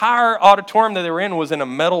the entire auditorium that they were in was in a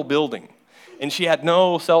metal building. And she had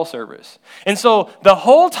no cell service. And so the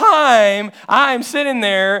whole time I'm sitting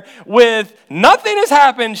there with nothing has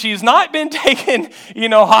happened. She's not been taken,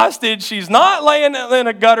 hostage. She's not laying in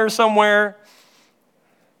a gutter somewhere.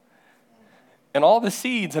 And all the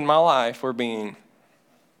seeds in my life were being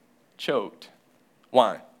choked.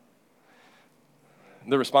 Why?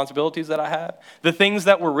 The responsibilities that I had, the things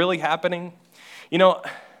that were really happening.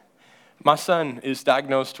 My son is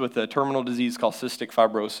diagnosed with a terminal disease called cystic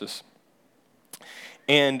fibrosis.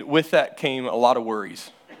 And with that came a lot of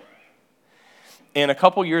worries. And a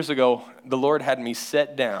couple years ago, the Lord had me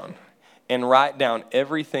sit down and write down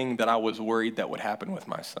everything that I was worried that would happen with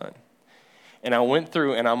my son. And I went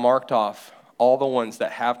through and I marked off all the ones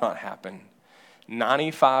that have not happened.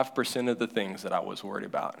 95% of the things that I was worried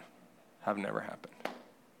about have never happened.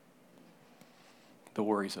 The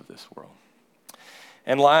worries of this world.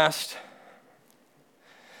 And last,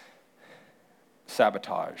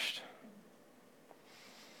 sabotaged.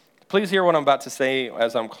 Please hear what I'm about to say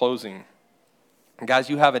as I'm closing. Guys,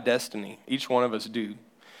 you have a destiny. Each one of us do.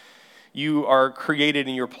 You are created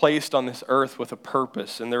and you're placed on this earth with a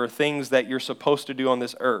purpose. And there are things that you're supposed to do on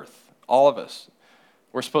this earth. All of us.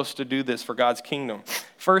 We're supposed to do this for God's kingdom.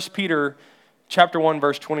 1 Peter chapter 1,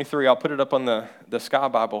 verse 23. I'll put it up on the Sky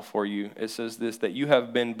Bible for you. It says this, that you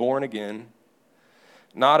have been born again,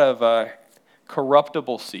 not of a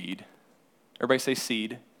corruptible seed. Everybody say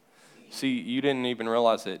seed. See, you didn't even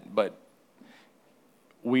realize it, but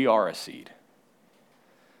we are a seed.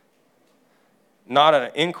 Not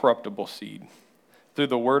an incorruptible seed, through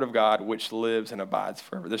the word of God, which lives and abides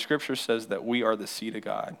forever. The scripture says that we are the seed of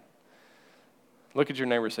God. Look at your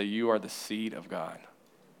neighbor and say, you are the seed of God.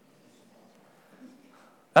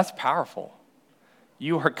 That's powerful.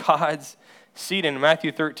 You are God's seed. In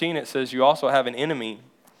Matthew 13, it says you also have an enemy.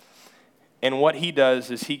 And what he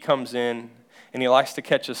does is he comes in and he likes to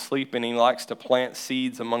catch us sleeping, and he likes to plant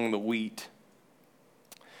seeds among the wheat.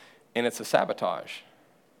 And it's a sabotage.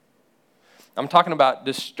 I'm talking about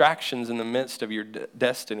distractions in the midst of your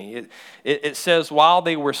destiny. It says while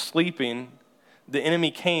they were sleeping, the enemy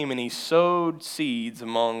came and he sowed seeds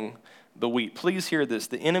among the wheat. Please hear this.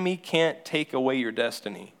 The enemy can't take away your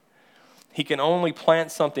destiny. He can only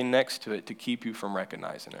plant something next to it to keep you from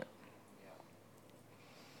recognizing it.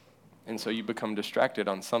 And so you become distracted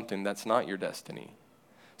on something that's not your destiny.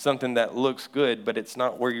 Something that looks good, but it's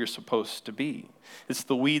not where you're supposed to be. It's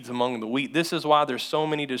the weeds among the wheat. This is why there's so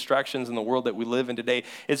many distractions in the world that we live in today.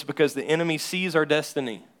 It's because the enemy sees our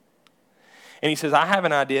destiny. And he says, I have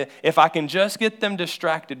an idea. If I can just get them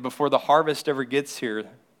distracted before the harvest ever gets here,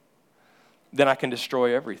 then I can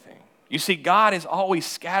destroy everything. You see, God is always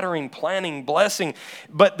scattering, planning, blessing,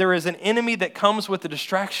 but there is an enemy that comes with the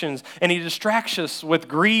distractions, and he distracts us with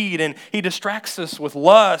greed, and he distracts us with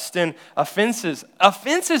lust and offenses.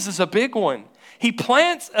 Offenses is a big one. He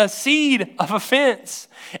plants a seed of offense,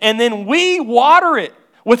 and then we water it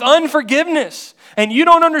with unforgiveness. And you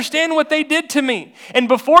don't understand what they did to me. And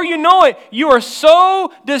before you know it, you are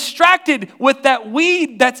so distracted with that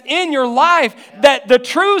weed that's in your life that the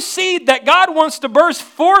true seed that God wants to burst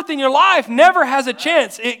forth in your life never has a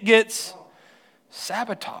chance. It gets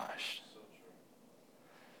sabotaged.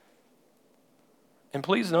 And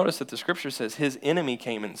please notice that the scripture says his enemy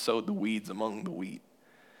came and sowed the weeds among the wheat.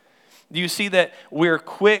 Do you see that we're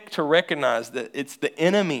quick to recognize that it's the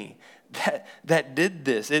enemy that did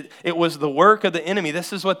this? It was the work of the enemy.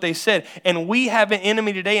 This is what they said. And we have an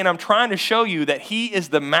enemy today, and I'm trying to show you that he is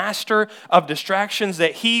the master of distractions,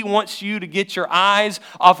 that he wants you to get your eyes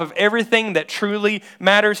off of everything that truly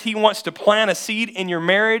matters. He wants to plant a seed in your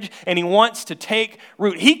marriage, and he wants to take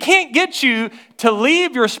root. He can't get you to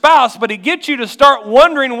leave your spouse, but he gets you to start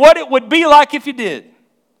wondering what it would be like if you did.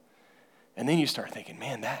 And then you start thinking,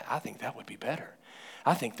 man, I think that would be better.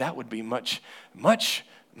 I think that would be much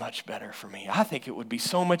better for me. I think it would be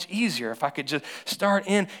so much easier if I could just start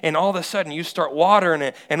in, and all of a sudden you start watering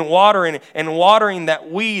it and watering it and watering that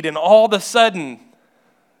weed, and all of a sudden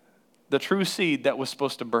the true seed that was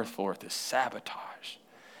supposed to birth forth is sabotage.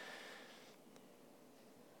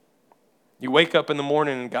 You wake up in the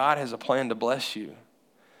morning and God has a plan to bless you.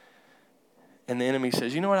 And the enemy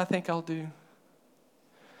says, you know what I think I'll do?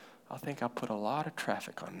 I think I'll put a lot of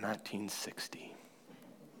traffic on 1960.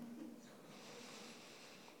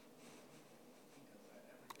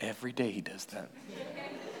 Every day he does that.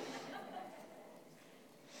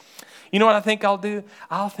 You know what I think I'll do?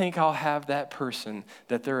 I think I'll have that person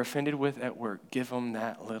that they're offended with at work give them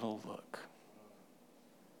that little look.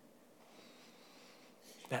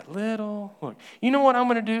 That little look. You know what I'm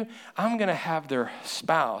going to do? I'm going to have their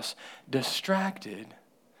spouse distracted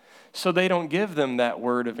so they don't give them that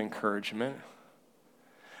word of encouragement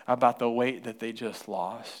about the weight that they just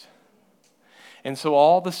lost. And so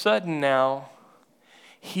all of a sudden now,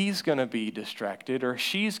 he's going to be distracted or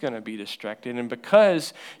she's going to be distracted. And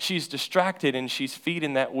because she's distracted and she's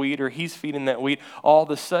feeding that weed or he's feeding that weed, all of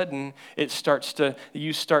a sudden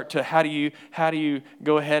how do you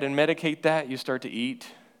go ahead and medicate that? You start to eat.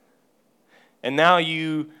 And now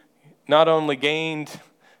you not only gained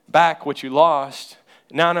back what you lost,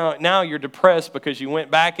 now you're depressed because you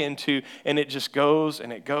went back into, and it just goes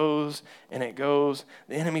and it goes and it goes.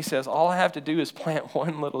 The enemy says, all I have to do is plant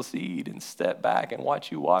one little seed and step back and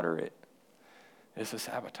watch you water it. It's a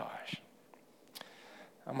sabotage.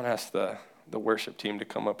 I'm going to ask the worship team to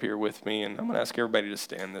come up here with me, and I'm going to ask everybody to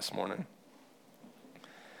stand this morning.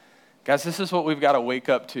 Guys, this is what we've got to wake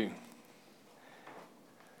up to.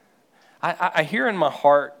 I hear in my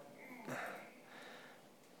heart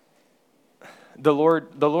the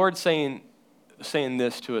Lord saying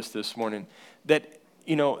this to us this morning, that,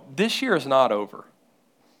 this year is not over.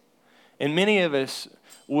 And many of us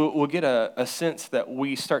will get a sense that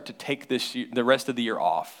we start to take the rest of the year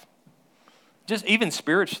off. Just even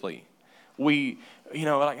spiritually. We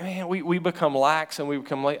become lax and we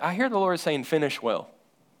become late. I hear the Lord saying, finish well.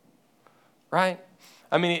 Right?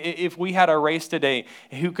 I mean, if we had a race today,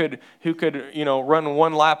 who could run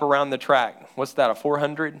one lap around the track? What's that, a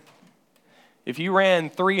 400? If you ran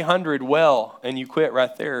 300 well and you quit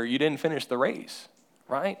right there, you didn't finish the race,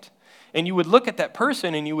 right? And you would look at that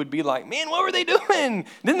person and you would be like, man, what were they doing?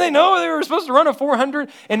 Didn't they know they were supposed to run a 400?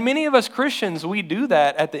 And many of us Christians, we do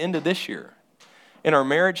that at the end of this year. In our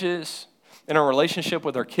marriages, in our relationship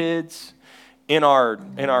with our kids, in our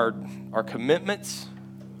commitments,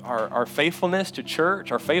 our faithfulness to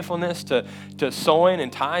church, our faithfulness to sowing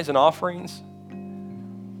and tithes and offerings.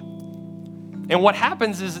 And what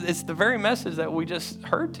happens is it's the very message that we just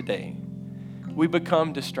heard today. We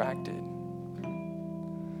become distracted.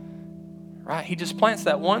 Right? He just plants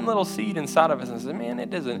that one little seed inside of us and says, man, it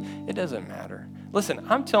doesn't matter. Listen,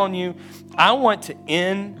 I'm telling you, I want to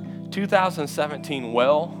end 2017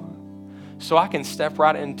 well so I can step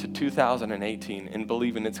right into 2018 and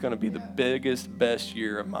believing it's going to be the biggest, best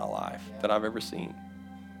year of my life that I've ever seen.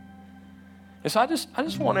 And so I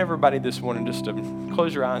just want everybody this morning just to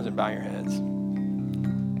close your eyes and bow your heads.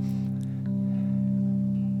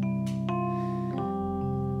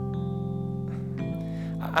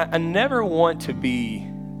 I never want to be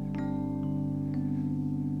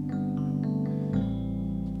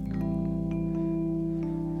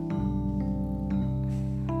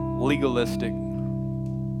legalistic,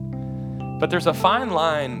 but there's a fine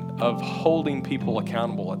line of holding people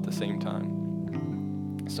accountable at the same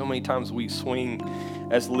time. So many times we swing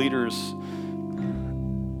as leaders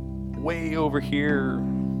way over here,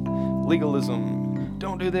 legalism,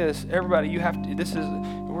 don't do this, everybody, you have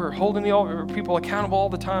to, we're holding the people accountable all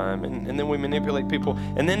the time, and then we manipulate people.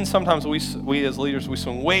 And then sometimes we as leaders, we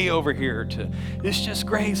swing way over here to, it's just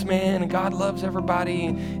grace, man, and God loves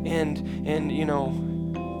everybody,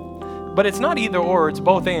 but it's not either or, it's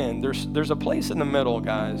both and. There's a place in the middle,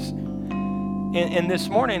 guys. And this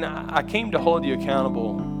morning, I came to hold you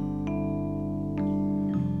accountable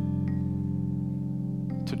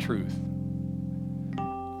to truth.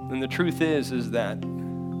 And the truth is that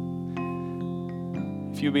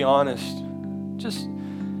if you be honest, just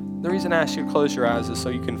the reason I ask you to close your eyes is so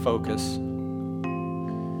you can focus.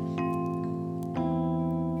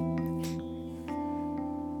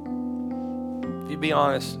 If you be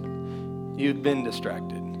honest, you've been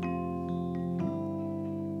distracted.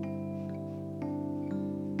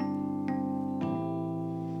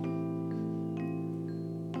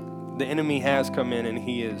 The enemy has come in and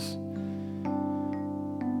he's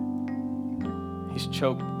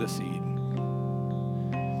choked the seed.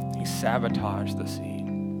 He sabotaged the seed.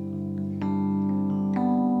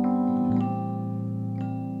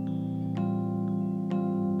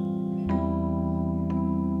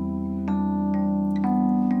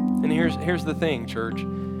 And here's the thing, church.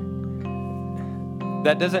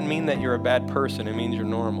 That doesn't mean that you're a bad person. It means you're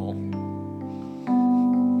normal.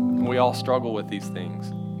 We all struggle with these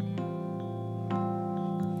things.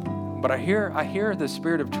 But I hear the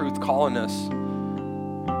Spirit of truth calling us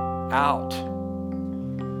out.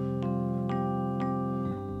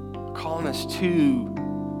 Calling us to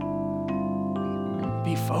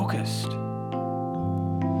be focused.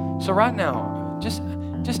 So right now, just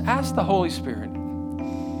ask the Holy Spirit,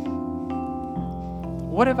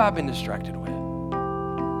 what have I been distracted with?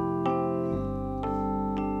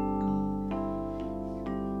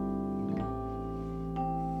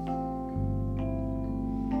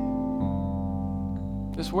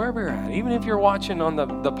 Just wherever you're at, even if you're watching on the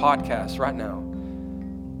podcast right now,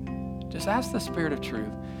 just ask the Spirit of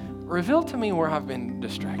truth, reveal to me where I've been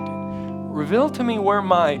distracted. Reveal to me where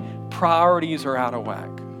my priorities are out of whack.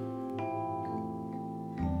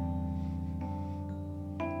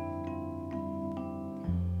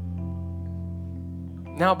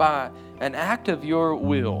 Now, by an act of your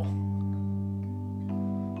will,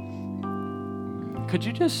 could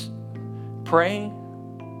you just pray?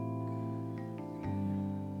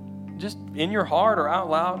 Just in your heart or out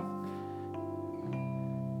loud.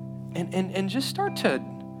 And just start to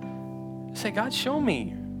say, God, show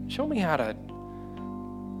me how to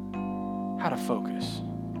focus.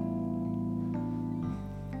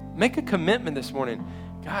 Make a commitment this morning.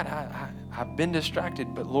 God, I've been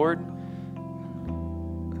distracted, but Lord,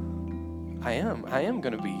 I am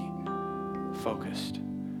going to be focused.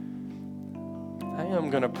 I am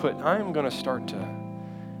going to start to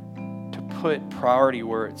put priority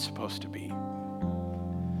where it's supposed to be.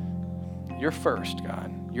 You're first,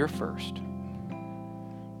 God. You're first.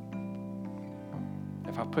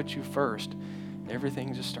 If I put you first,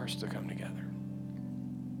 everything just starts to come together.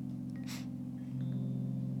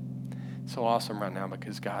 It's so awesome right now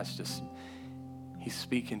because God's He's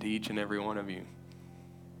speaking to each and every one of you.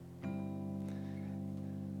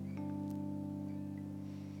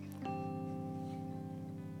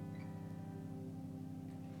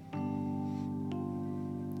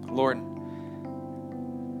 Lord,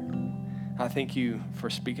 I thank you for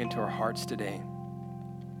speaking to our hearts today.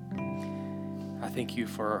 I thank you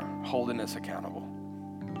for holding us accountable.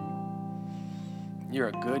 You're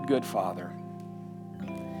a good, good Father,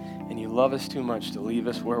 and you love us too much to leave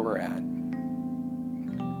us where we're at.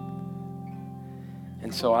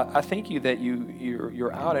 And so I thank you that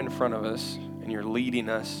you're out in front of us and you're leading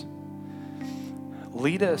us.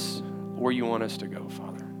 Lead us where you want us to go,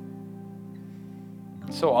 Father.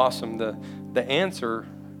 It's so awesome. The answer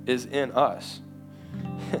is in us.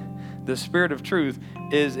 The Spirit of truth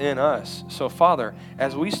is in us. So, Father,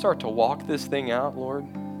 as we start to walk this thing out, Lord,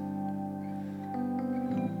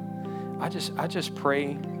 I just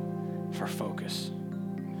pray for focus.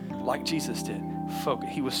 Like Jesus did. Focus.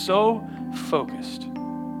 He was so focused.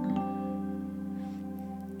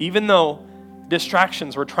 Even though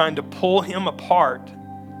distractions were trying to pull him apart,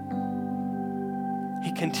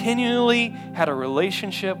 he continually had a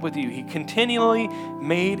relationship with you. He continually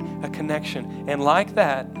made a connection. And like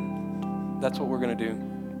that, that's what we're going to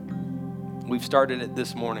do. We've started it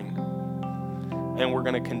this morning. And we're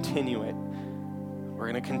going to continue it.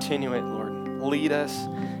 We're going to continue it, Lord. Lead us,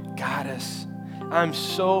 guide us. I'm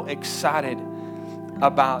so excited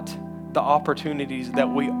about the opportunities that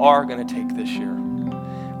we are going to take this year.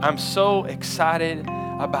 I'm so excited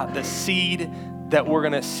about the seed that we're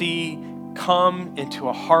going to see come into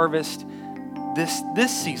a harvest this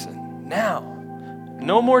season, now.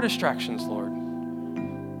 No more distractions, Lord.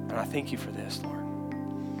 And I thank you for this, Lord.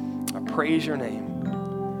 I praise your name.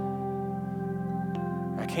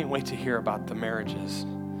 I can't wait to hear about the marriages,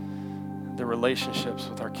 the relationships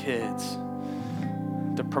with our kids,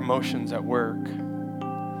 the promotions at work.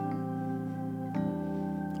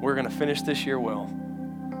 We're going to finish this year well.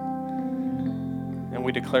 And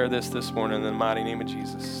we declare this morning in the mighty name of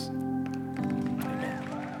Jesus.